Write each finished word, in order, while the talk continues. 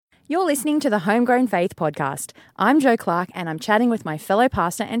You're listening to the Homegrown Faith podcast. I'm Jo Clark, and I'm chatting with my fellow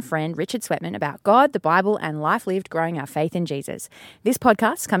pastor and friend Richard Sweatman about God, the Bible, and life lived growing our faith in Jesus. This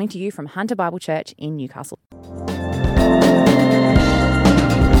podcast is coming to you from Hunter Bible Church in Newcastle.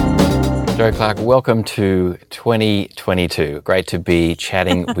 Jo Clark, welcome to 2022. Great to be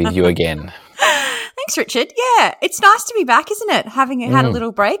chatting with you again. Thanks, Richard. Yeah, it's nice to be back, isn't it? Having had a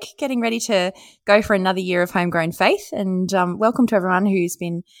little break, getting ready to go for another year of Homegrown Faith. And welcome to everyone who's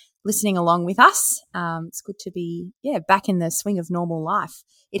been listening along with us. It's good to be, back in the swing of normal life.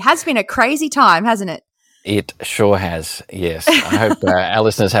 It has been a crazy time, hasn't it? It sure has, yes. I hope our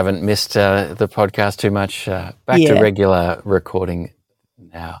listeners haven't missed the podcast too much. Back to regular recording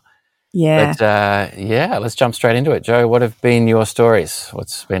now. Yeah. But, let's jump straight into it. Jo, what have been your stories?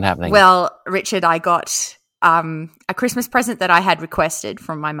 What's been happening? Well, Richard, I got a Christmas present that I had requested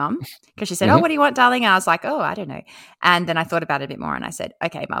from my mum because she said, "Oh, what do you want, darling?" And I was like, "Oh, I don't know." And then I thought about it a bit more and I said,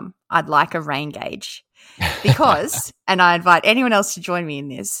 "Okay, Mum, I'd like a rain gauge." Because, and I invite anyone else to join me in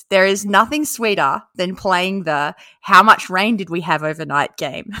this, there is nothing sweeter than playing the "how much rain did we have overnight"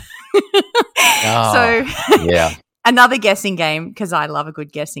 game. Another guessing game, because I love a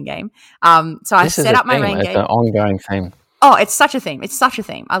good guessing game. So I set up my rain gauge. It's an ongoing theme. Oh, it's such a theme. It's such a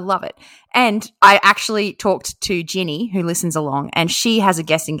theme. I love it. And I actually talked to Ginny, who listens along, and she has a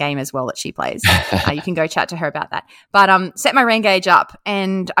guessing game as well that she plays. You can go chat to her about that. But set my rain gauge up,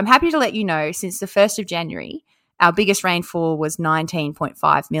 and I'm happy to let you know, since the 1st of January, our biggest rainfall was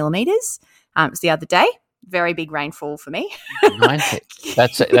 19.5 millimetres. It was the other day. Very big rainfall for me. 90.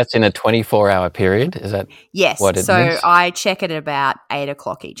 That's in a 24-hour period. Is that what it means? So I check it at about 8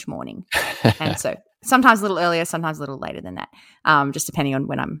 o'clock each morning. And so sometimes a little earlier, sometimes a little later than that, just depending on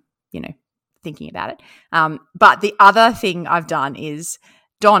when I'm, thinking about it. But the other thing I've done is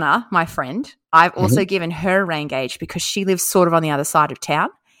Donna, my friend, I've also given her a rain gauge because she lives sort of on the other side of town.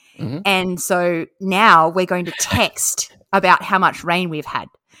 And so now we're going to text about how much rain we've had.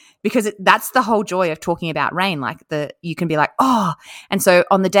 Because that's the whole joy of talking about rain. You can be like, oh. And so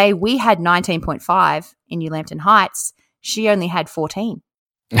on the day we had 19.5 in New Lambton Heights, she only had 14,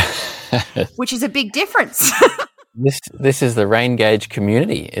 which is a big difference. This is the rain gauge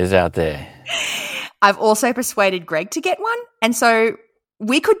community is out there. I've also persuaded Greg to get one. And so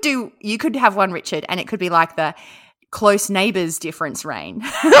you could have one, Richard, and it could be like the close neighbours difference rain,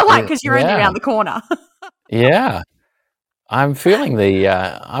 because you're only around the corner. Yeah. I'm feeling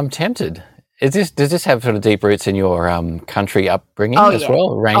I'm tempted. Does this have sort of deep roots in your country upbringing as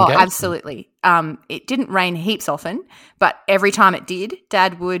well? Rain gauge? Absolutely. It didn't rain heaps often, but every time it did,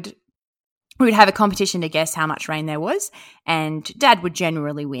 we would have a competition to guess how much rain there was, and Dad would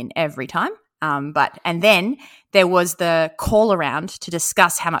generally win every time. And then there was the call around to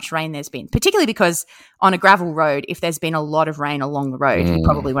discuss how much rain there's been, particularly because on a gravel road, if there's been a lot of rain along the road, you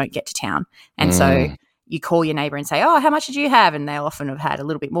probably won't get to town. And so you call your neighbour and say, "Oh, how much did you have?" And they'll often have had a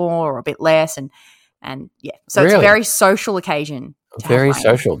little bit more or a bit less. So it's a very social occasion. Very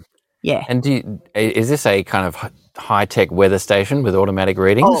social. Yeah. And is this a kind of high-tech weather station with automatic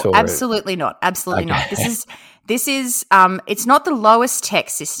readings? Oh, absolutely not. Absolutely not. This is it's not the lowest tech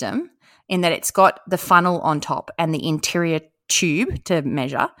system in that it's got the funnel on top and the interior tube to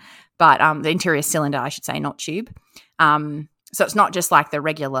measure, but the interior cylinder, I should say, not tube. So it's not just like the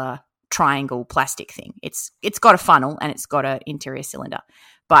regular triangle plastic thing. It's got a funnel and it's got an interior cylinder,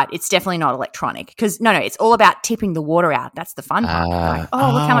 but it's definitely not electronic because it's all about tipping the water out. That's the fun part. Look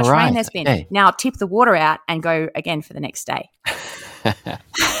how much rain there's been. Okay. Now tip the water out and go again for the next day.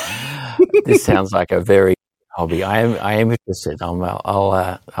 This sounds like a very hobby. I am interested.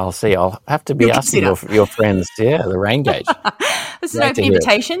 I'll see. I'll have to be asking your friends. Yeah, the rain gauge. This is an open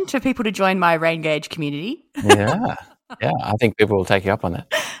invitation to people to join my rain gauge community. Yeah. Yeah, I think people will take you up on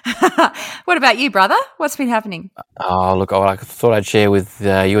that. What about you, brother? What's been happening? Oh, look, I thought I'd share with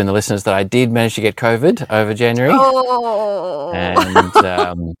you and the listeners that I did manage to get COVID over January. Oh.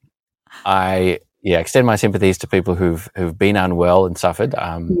 And I extend my sympathies to people who've been unwell and suffered.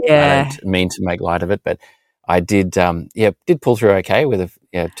 I don't mean to make light of it, but I did pull through okay with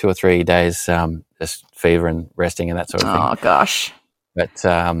 2 or 3 days just fever and resting and that sort of thing. Oh, gosh. But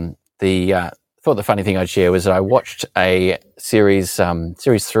thought the funny thing I'd share was that I watched a series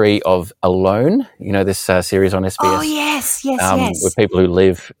 3 of Alone, this series on SBS. Oh, yes. With people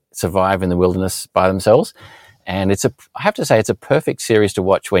who survive in the wilderness by themselves. And I have to say, it's a perfect series to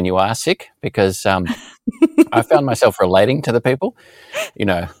watch when you are sick because I found myself relating to the people,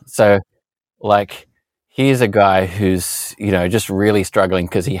 So, here's a guy who's, just really struggling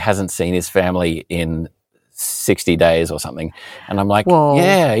because he hasn't seen his family in 60 days or something. And I'm like, whoa.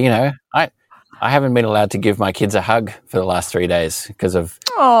 yeah, I haven't been allowed to give my kids a hug for the last 3 days because of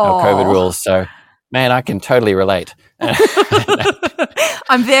our COVID rules. So, man, I can totally relate.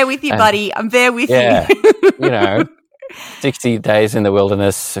 I'm there with you, buddy. I'm there with you. 60 days in the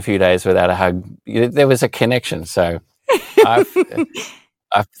wilderness, a few days without a hug. There was a connection. So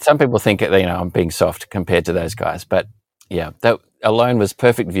some people think, I'm being soft compared to those guys. But, yeah, that alone was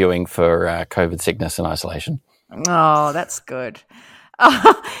perfect viewing for COVID sickness and isolation. Oh, that's good.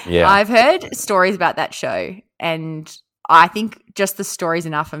 Yeah. I've heard stories about that show, and I think just the story's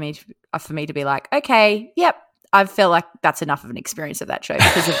enough for me to be like, okay, yep, I feel like that's enough of an experience of that show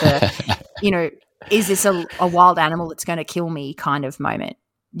because of the, is this a wild animal that's going to kill me kind of moment?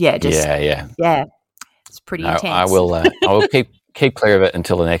 Yeah, yeah. It's pretty intense. I will keep clear of it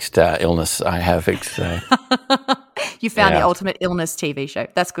until the next illness I have. So. You found the ultimate illness TV show.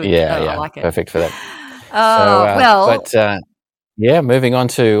 That's good. Yeah, I like it. Perfect for that. Moving on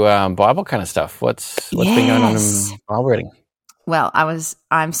to Bible kind of stuff. What's been going on in Bible reading? Well,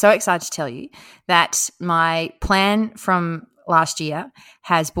 I'm so excited to tell you that my plan from last year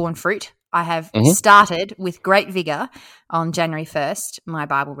has borne fruit. I have started with great vigor on January 1st, my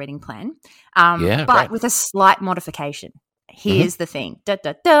Bible reading plan, but with a slight modification. Here's the thing.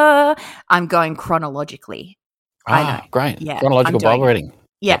 I'm going chronologically. I know. Great. Yeah, chronological Bible reading.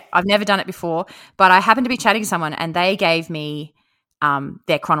 Yeah, I've never done it before, but I happened to be chatting to someone and they gave me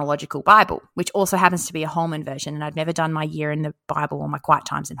their chronological Bible, which also happens to be a Holman version, and I'd never done my year in the Bible or my quiet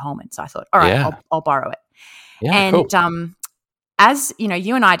times in Holman, so I thought, all right, I'll borrow it. Yeah, and cool. As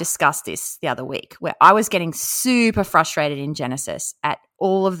you and I discussed this the other week, where I was getting super frustrated in Genesis at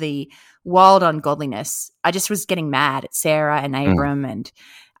all of the wild ungodliness. I just was getting mad at Sarah and Abram and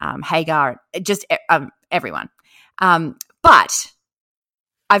Hagar, just everyone. But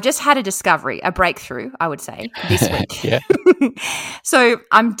I've just had a breakthrough, I would say, this week. So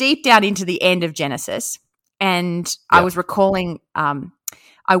I'm deep down into the end of Genesis, and I was recalling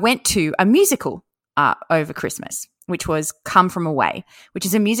I went to a musical over Christmas, which was Come From Away, which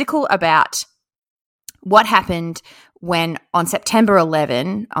is a musical about what happened when on September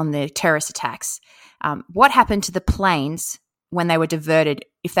 11, on the terrorist attacks, what happened to the planes when they were diverted,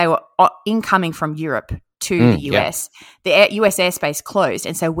 if they were incoming from Europe to the US. The US airspace closed,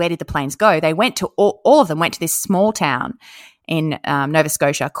 and so where did the planes go? They went to all of them went to this small town in Nova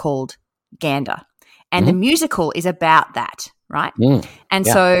Scotia called Gander, and the musical is about that, right? And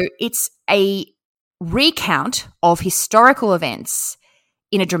so it's a recount of historical events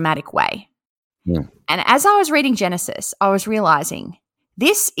in a dramatic way. And as I was reading Genesis, I was realizing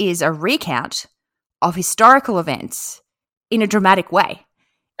this is a recount of historical events in a dramatic way.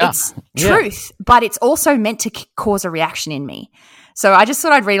 It's truth, but it's also meant to cause a reaction in me. So I just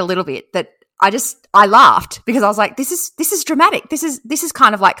thought I'd read a little bit that I laughed because I was like, this is dramatic. This is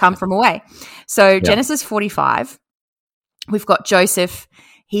kind of like Come From Away. So Genesis 45, we've got Joseph.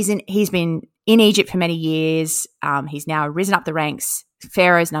 He's been in Egypt for many years. He's now risen up the ranks.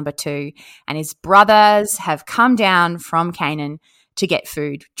 Pharaoh's number 2, and his brothers have come down from Canaan to get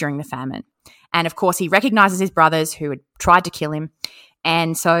food during the famine. And of course, he recognizes his brothers who had tried to kill him.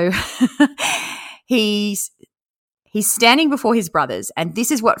 And so he's standing before his brothers, and this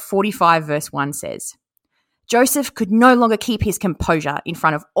is what 45 verse 1 says. Joseph could no longer keep his composure in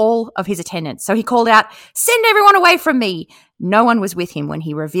front of all of his attendants, so he called out, "Send everyone away from me!" No one was with him when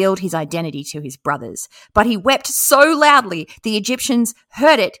he revealed his identity to his brothers, but he wept so loudly the Egyptians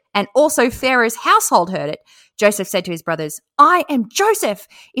heard it, and also Pharaoh's household heard it. Joseph said to his brothers, "I am Joseph.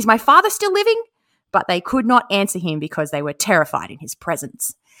 Is my father still living?" But they could not answer him because they were terrified in his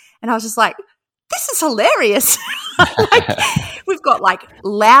presence. And I was just like, this is hilarious. We've got like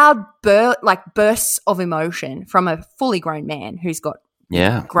loud bursts of emotion from a fully grown man who's got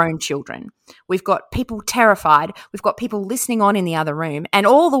grown children. We've got people terrified. We've got people listening on in the other room. And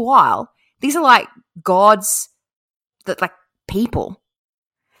all the while, these are like gods that like people.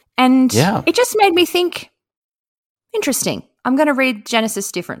 And it just made me think, interesting. I'm going to read Genesis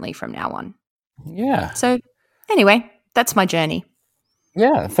differently from now on. Yeah. So anyway, that's my journey.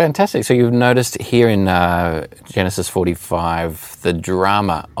 Yeah, fantastic. So you've noticed here in Genesis 45 the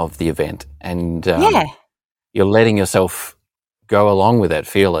drama of the event, and you're letting yourself go along with it,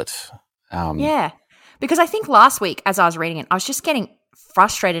 feel it. Because I think last week as I was reading it, I was just getting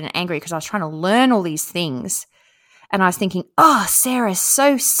frustrated and angry because I was trying to learn all these things. And I was thinking, oh, Sarah's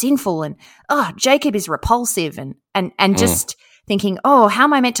so sinful, and Jacob is repulsive, and just thinking, oh, how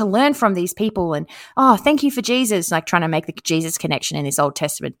am I meant to learn from these people? And, oh, thank you for Jesus, like trying to make the Jesus connection in this Old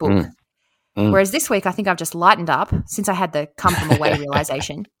Testament book. Whereas this week I think I've just lightened up since I had the Come From Away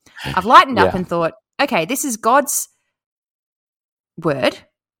realization. I've lightened up and thought, okay, this is God's word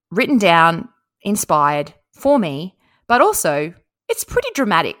written down inspired for me, but also it's pretty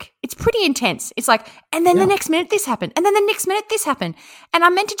dramatic. It's pretty intense. It's like, and then the next minute this happened, and then the next minute this happened. And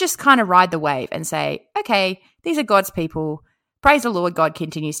I'm meant to just kind of ride the wave and say, okay, these are God's people. Praise the Lord, God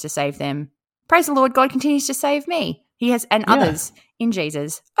continues to save them. Praise the Lord, God continues to save me. He has, and others in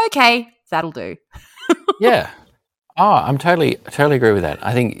Jesus. Okay, that'll do. Yeah. Oh, I'm totally agree with that.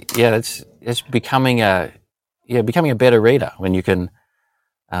 I think, it's becoming a better reader when you can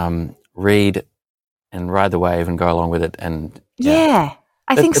read and ride the wave and go along with it. And I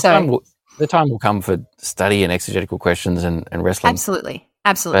think so. The time will come for study and exegetical questions and wrestling. Absolutely.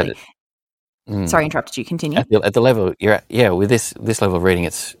 But, Sorry, I interrupted you. Continue. At the level you're at, with this level of reading,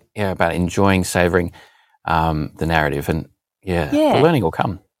 it's about enjoying, savouring the narrative, and the learning will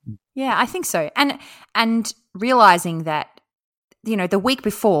come. Yeah, I think so. And realizing that, the week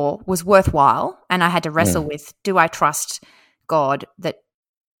before was worthwhile, and I had to wrestle with, do I trust God that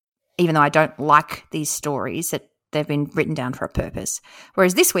even though I don't like these stories, that they've been written down for a purpose?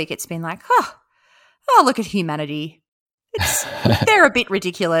 Whereas this week it's been like, oh, look at humanity. They're a bit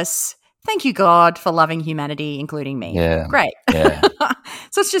ridiculous. Thank you, God, for loving humanity, including me. Yeah. Great. Yeah.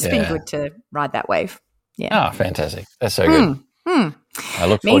 So it's just been good to ride that wave. Yeah. Oh, fantastic. That's so good. I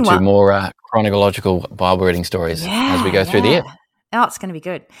look forward to more chronological Bible reading stories as we go through the year. Oh, it's going to be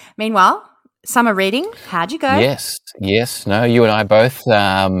good. Meanwhile, summer reading, how'd you go? Yes. No, you and I both,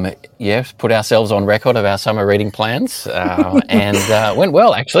 put ourselves on record of our summer reading plans and went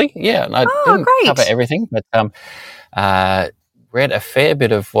well, actually. Yeah, and I didn't cover everything, but read a fair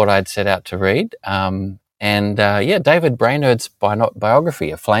bit of what I'd set out to read. David Brainerd's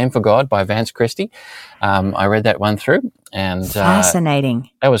biography, A Flame for God by Vance Christie. I read that one through. And fascinating.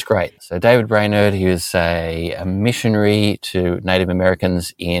 That was great. So David Brainerd, he was a missionary to Native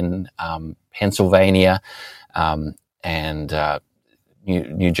Americans in Pennsylvania and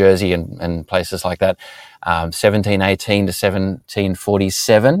New Jersey and places like that. 1718 to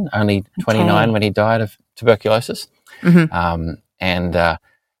 1747, only 29 when he died of tuberculosis. Mm-hmm.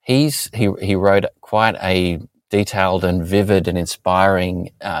 He wrote quite a detailed and vivid and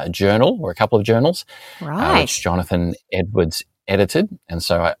inspiring journal, or a couple of journals, which Jonathan Edwards edited. And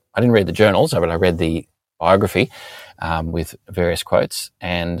so I didn't read the journals, but I read the biography with various quotes.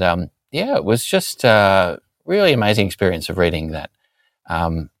 And it was just a really amazing experience of reading that.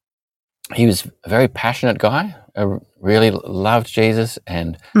 He was a very passionate guy, really loved Jesus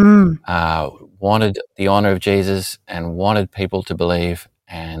and wanted the honor of Jesus and wanted people to believe,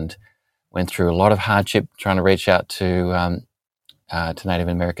 and went through a lot of hardship trying to reach out to Native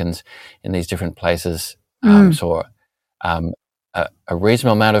Americans in these different places. Saw a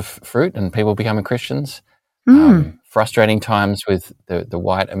reasonable amount of fruit and people becoming Christians. Frustrating times with the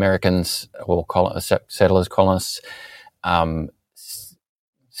white Americans or settlers, colonists,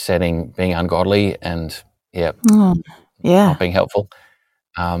 being ungodly and not being helpful.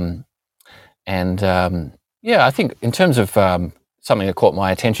 I think in terms of something that caught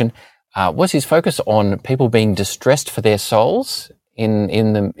my attention was his focus on people being distressed for their souls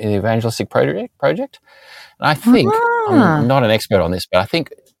in the evangelistic project. And I think, I'm not an expert on this, but I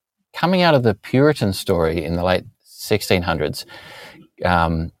think coming out of the Puritan story in the late 1600s,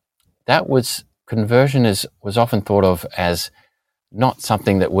 conversion was often thought of as not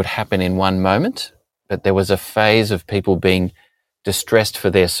something that would happen in one moment, but there was a phase of people being distressed for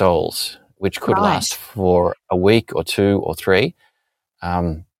their souls, which could last for a week or 2 or 3,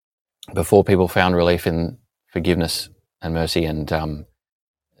 before people found relief in forgiveness and mercy and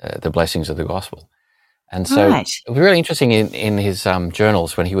the blessings of the gospel. And so it was really interesting in his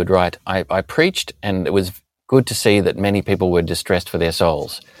journals when he would write, I preached, and it was good to see that many people were distressed for their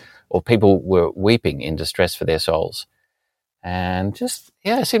souls, or people were weeping in distress for their souls. And just,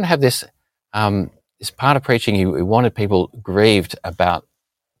 I seem to have this part of preaching. He wanted people grieved about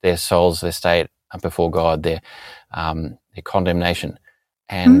their souls, their state before God, their condemnation.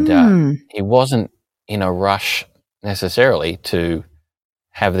 And he wasn't in a rush necessarily to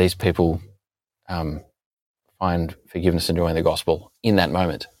have these people find forgiveness and join the gospel in that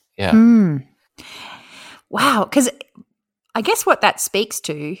moment. Yeah. Wow. Because I guess what that speaks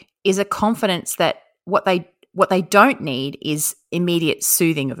to is a confidence that what they don't need is immediate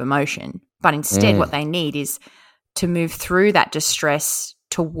soothing of emotion, but instead what they need is to move through that distress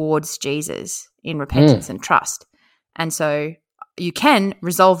towards Jesus in repentance and trust. And so you can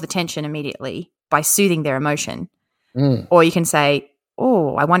resolve the tension immediately by soothing their emotion, or you can say,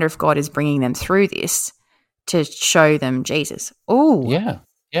 oh, I wonder if God is bringing them through this to show them Jesus. Oh,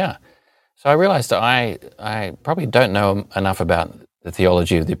 yeah. So I realized that I probably don't know enough about the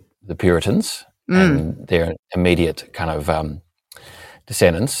theology of the Puritans and their immediate kind of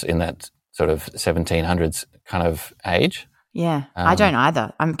descendants in that sort of 1700s kind of age. Yeah, I don't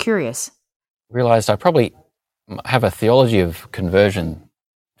either. I'm curious. Realized I probably have a theology of conversion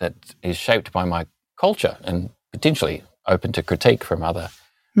that is shaped by my culture and potentially open to critique from other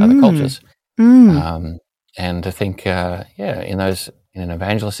cultures. And to think, in an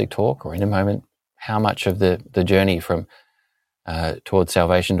evangelistic talk or in a moment, how much of the journey from towards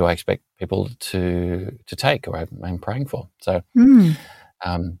salvation do I expect people to take, or I'm praying for? So,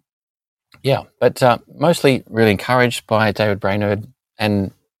 but mostly really encouraged by David Brainerd, and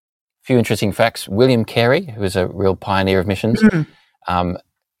a few interesting facts. William Carey, who was a real pioneer of missions,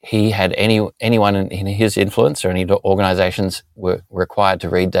 he had anyone in his influence or any organisations were required to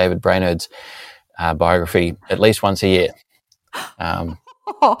read David Brainerd's biography at least once a year.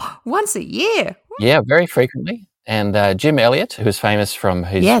 Once a year? Yeah, very frequently. And Jim Elliot, who's famous from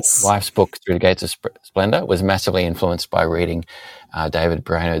his wife's book, Through the Gates of Splendor, was massively influenced by reading David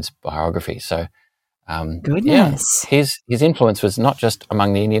Brainerd's biography. So, goodness, his influence was not just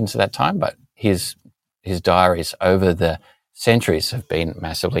among the Indians at that time, but his diaries over the centuries have been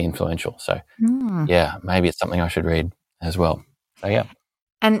massively influential. So, maybe it's something I should read as well. So, yeah.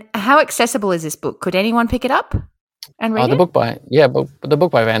 And how accessible is this book? Could anyone pick it up and read it? The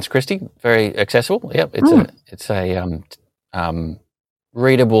book by Vance Christie, very accessible. Yep, it's a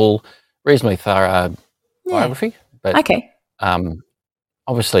readable, reasonably thorough biography. But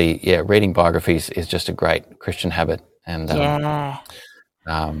obviously, reading biographies is just a great Christian habit. And I'll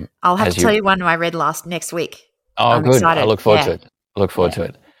have to tell you one I read next week. Oh, I'm good! Excited. I look forward to it. To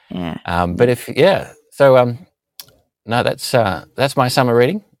it. Yeah. That's my summer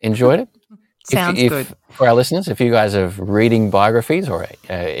reading. Enjoyed it. Sounds good. For our listeners, if you guys are reading biographies or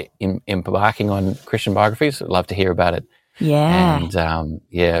embarking on Christian biographies, I'd love to hear about it. Yeah. And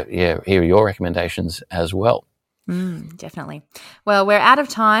hear your recommendations as well. Definitely. Well, we're out of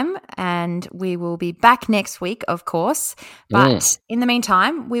time and we will be back next week, of course. But in the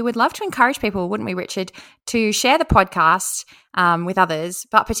meantime, we would love to encourage people, wouldn't we, Richard, to share the podcast with others,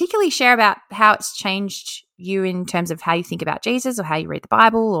 but particularly share about how it's changed you in terms of how you think about Jesus or how you read the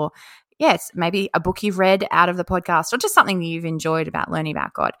Bible, or it's maybe a book you've read out of the podcast, or just something that you've enjoyed about learning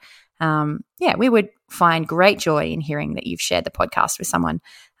about God. We would find great joy in hearing that you've shared the podcast with someone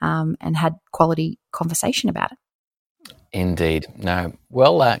and had quality conversation about it. Indeed. No.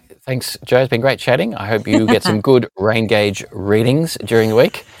 Well, thanks, Joe. It's been great chatting. I hope you get some good rain gauge readings during the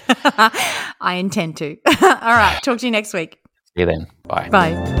week. I intend to. All right. Talk to you next week. See you then. Bye.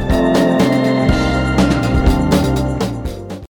 Bye.